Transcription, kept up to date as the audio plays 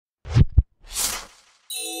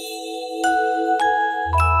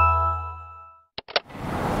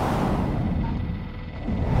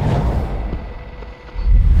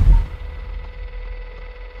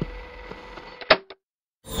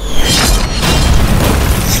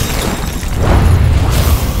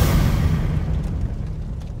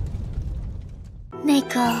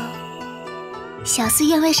小厮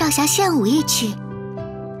愿为少侠献舞一曲，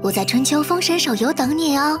我在春秋封神手游等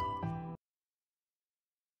你哦。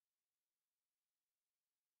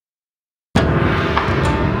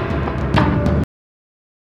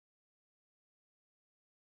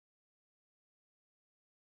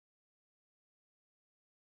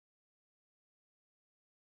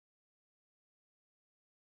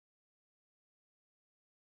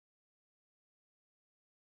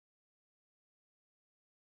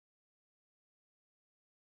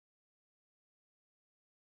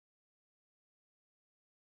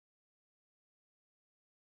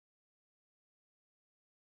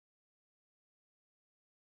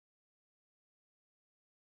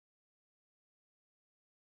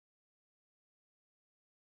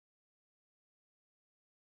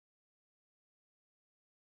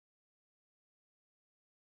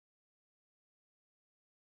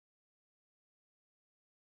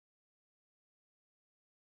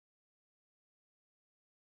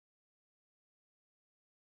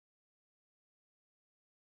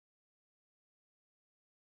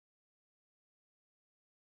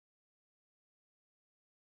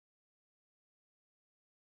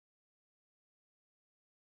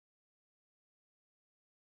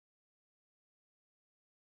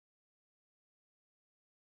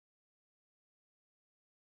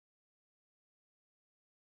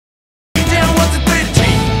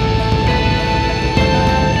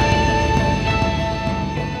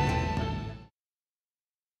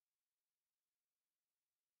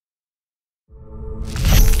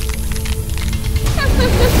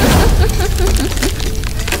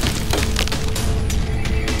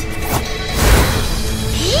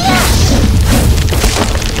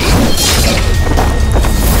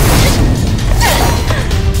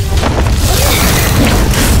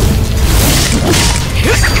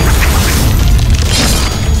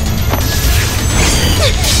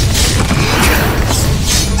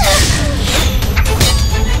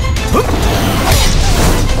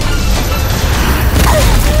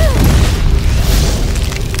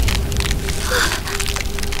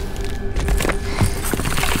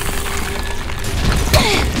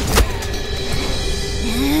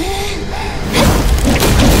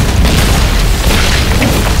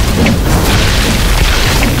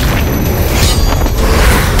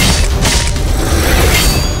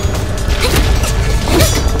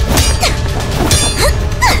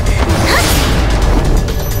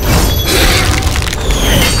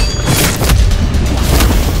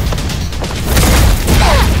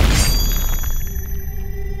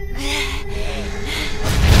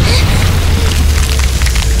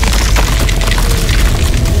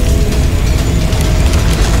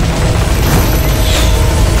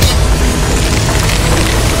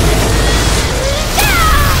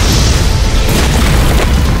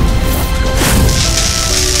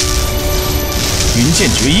剑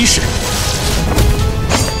诀一式，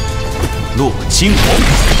落金红。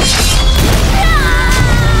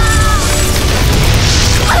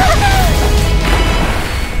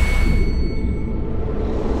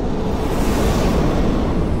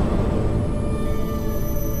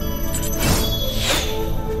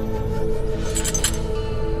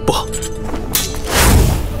不好！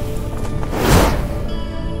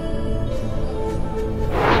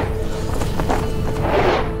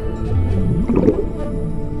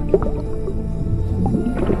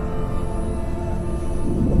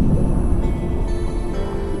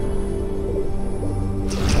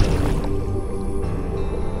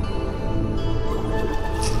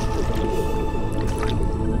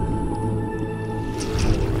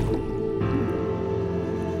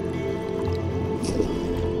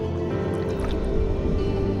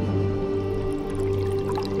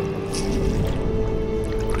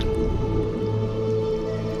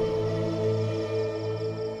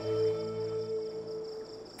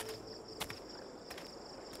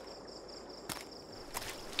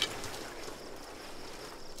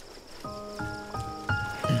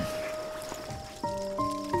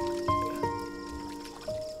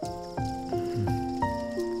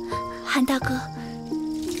韩大哥，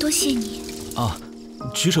多谢你啊，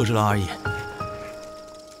举手之劳而已。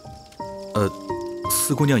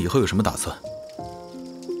四姑娘以后有什么打算？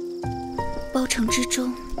包城之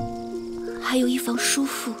中还有一房叔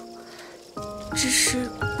父，只是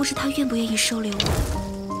不知他愿不愿意收留我。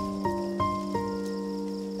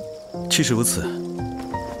既是如此，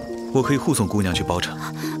我可以护送姑娘去包城。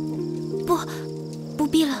不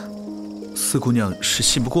必了。四姑娘是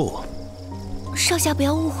信不过我。少侠不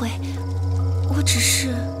要误会，我只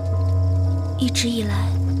是一直以来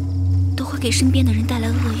都会给身边的人带来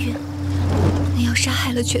厄运。那要杀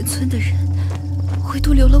害了全村的人，唯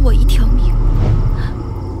独留了我一条命。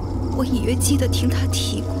我隐约记得听他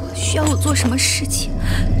提过，需要我做什么事情。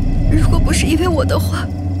如果不是因为我的话，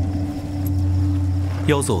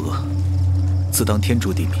妖作恶，自当天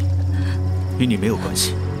诛地灭，与你没有关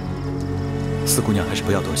系。四姑娘还是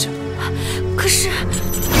不要多想。可是，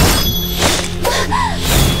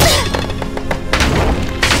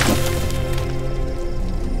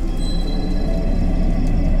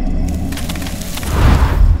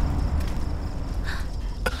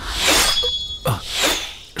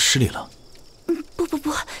失礼了。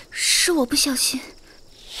不，是我不小心。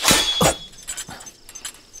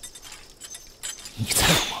你在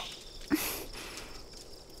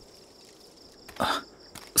吗？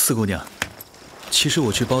四姑娘，其实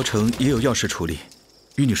我去包城也有要事处理，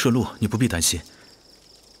与你顺路，你不必担心。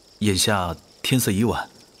眼下天色已晚，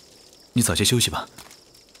你早些休息吧，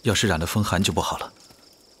要是染了风寒就不好了。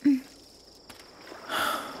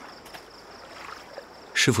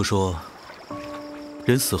师父说，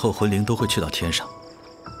人死后魂灵都会去到天上。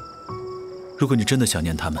如果你真的想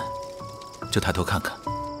念他们，就抬头看看，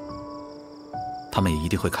他们也一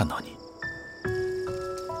定会看到你。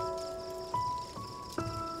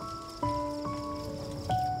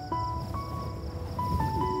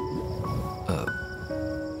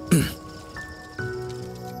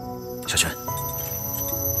小轩。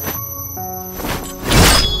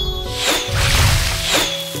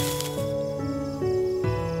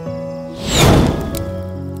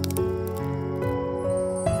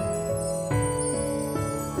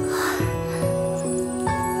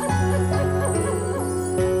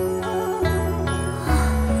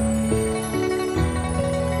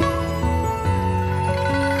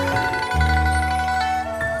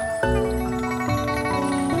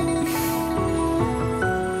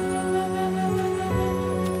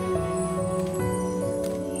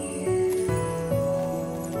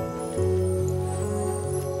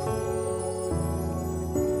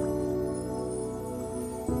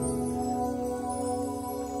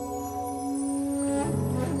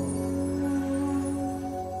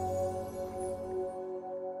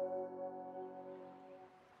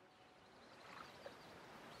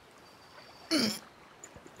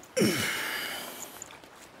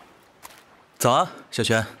早啊，小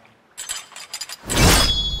轩。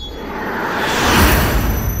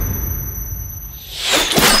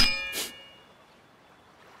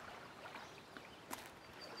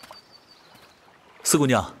四姑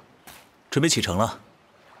娘，准备启程了。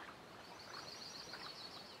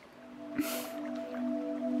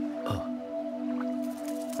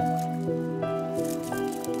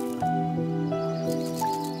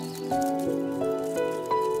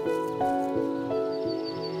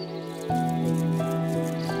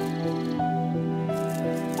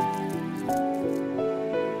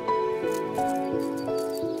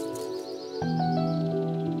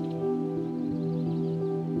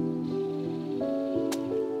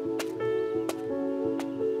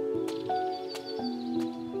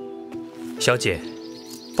小姐，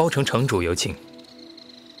包城城主有请。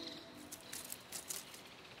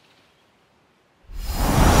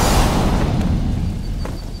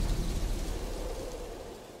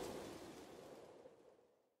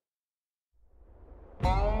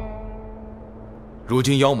如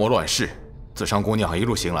今妖魔乱世，紫裳姑娘一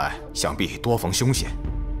路行来，想必多逢凶险。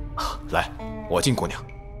来，我敬姑娘。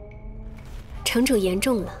城主言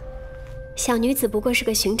重了，小女子不过是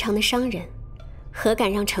个寻常的商人。何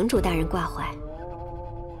敢让城主大人挂怀？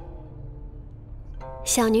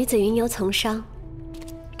小女子云游从商，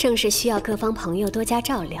正是需要各方朋友多加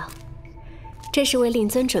照料。这是为令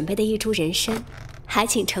尊准备的一株人参，还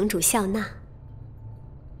请城主笑纳。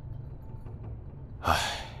唉，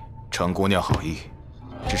程姑娘好意，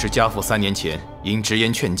只是家父3年前因直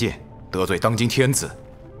言劝谏得罪当今天子，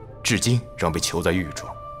至今仍被囚在狱中。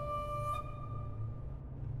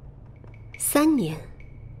3年。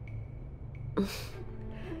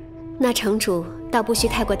那城主倒不需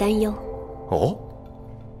太过担忧。哦，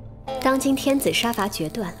当今天子杀伐决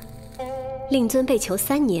断，令尊被囚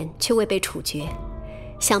3年却未被处决，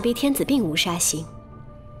想必天子并无杀心。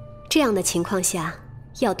这样的情况下，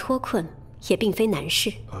要脱困也并非难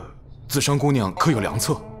事。紫裳姑娘可有良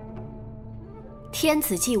策？天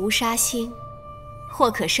子既无杀心，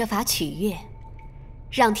或可设法取悦，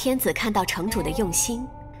让天子看到城主的用心，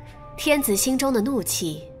天子心中的怒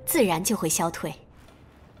气自然就会消退。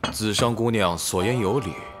紫裳姑娘所言有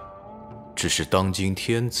理，只是当今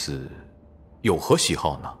天子有何喜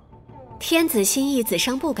好呢？天子心意，紫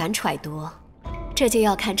裳不敢揣度，这就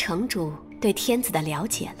要看城主对天子的了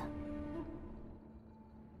解了。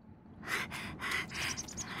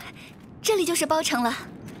这里就是包城了。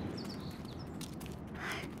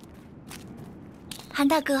韩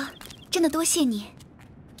大哥，真的多谢你。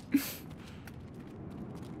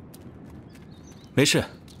没事，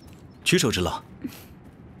举手之劳。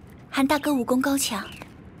韩大哥武功高强，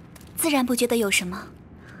自然不觉得有什么。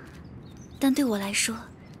但对我来说，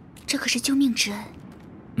这可是救命之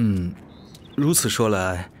恩。如此说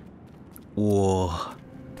来，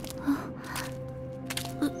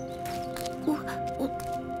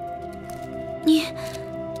你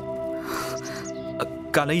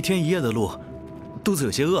赶了1天1夜的路，肚子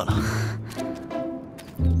有些饿了。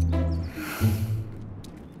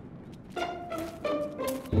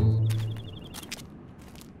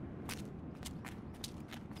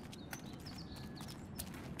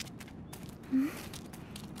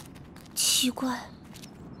奇怪，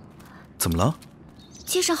怎么了？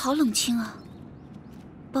街上好冷清啊。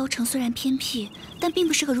包城虽然偏僻，但并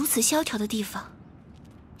不是个如此萧条的地方。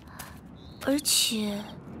而且，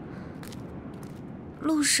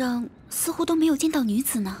路上似乎都没有见到女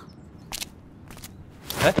子呢。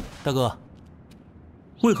哎，大哥，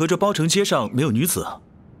为何这包城街上没有女子？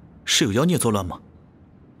是有妖孽作乱吗？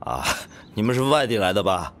啊，你们是外地来的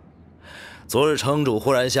吧？昨日城主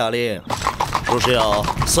忽然下令，说是要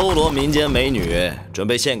搜罗民间美女，准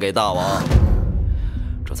备献给大王。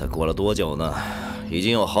这才过了多久呢？已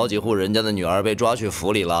经有好几户人家的女儿被抓去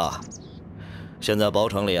府里了。现在包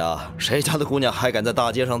城里啊，谁家的姑娘还敢在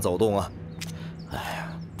大街上走动啊？哎呀，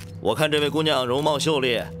我看这位姑娘容貌秀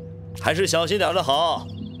丽，还是小心点的好。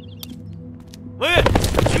喂，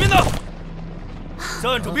前面的，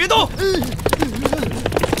站住别动！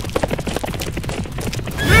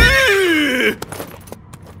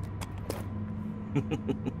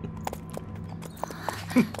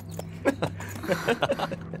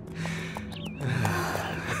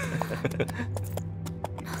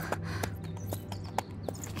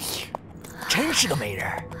真是个美人，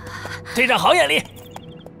队长好眼力！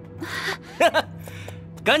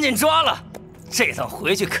赶紧抓了，这趟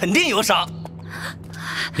回去肯定有赏。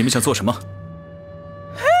你们想做什么？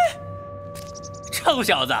臭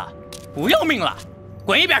小子，不要命了，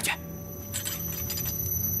滚一边去！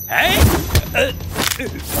哎，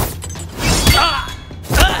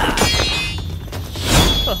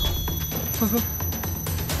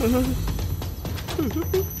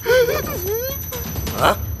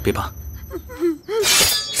别怕，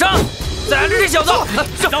上，宰了这小子！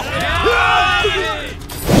走！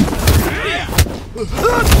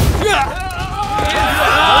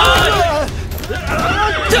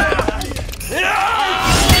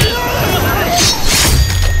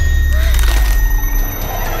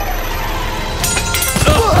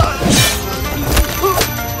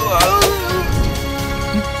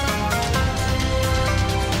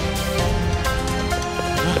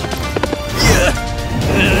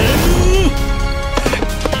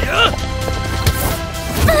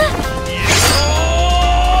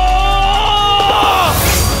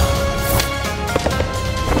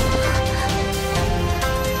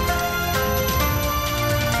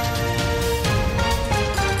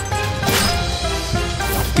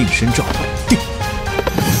定身咒，定。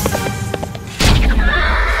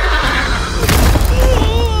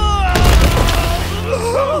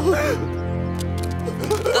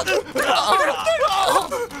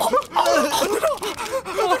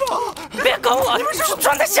别搞我！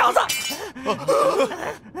装的小子！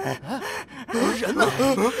人呢？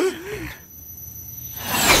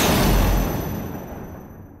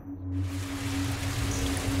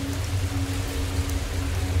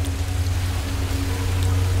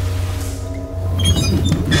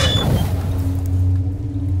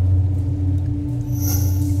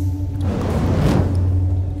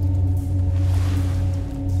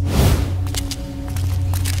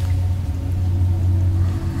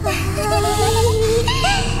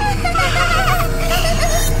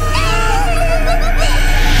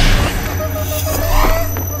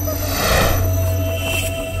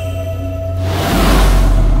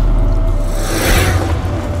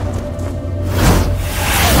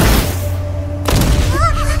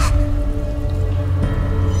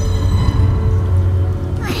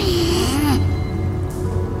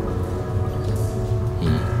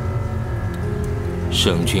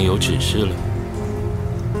圣君有指示了。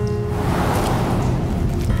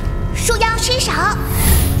树妖失手，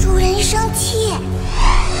主人生气。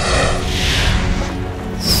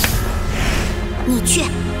你去，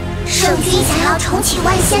圣君想要重启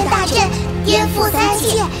万仙大阵，颠覆三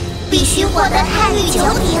界，必须获得太煜九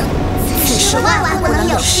鼎，此事万万不能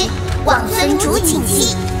有失，望尊主谨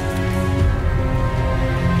记。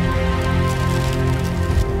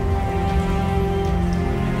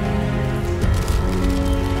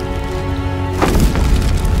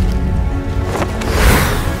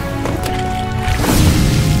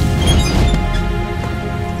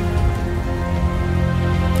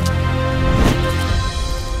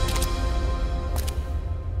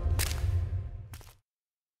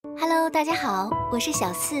Hello， 大家好，我是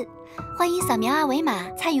小四，欢迎扫描二维码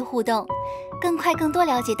参与互动，更快更多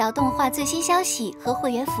了解到动画最新消息和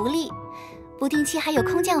会员福利，不定期还有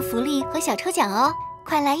空降福利和小抽奖哦，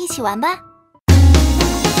快来一起玩吧！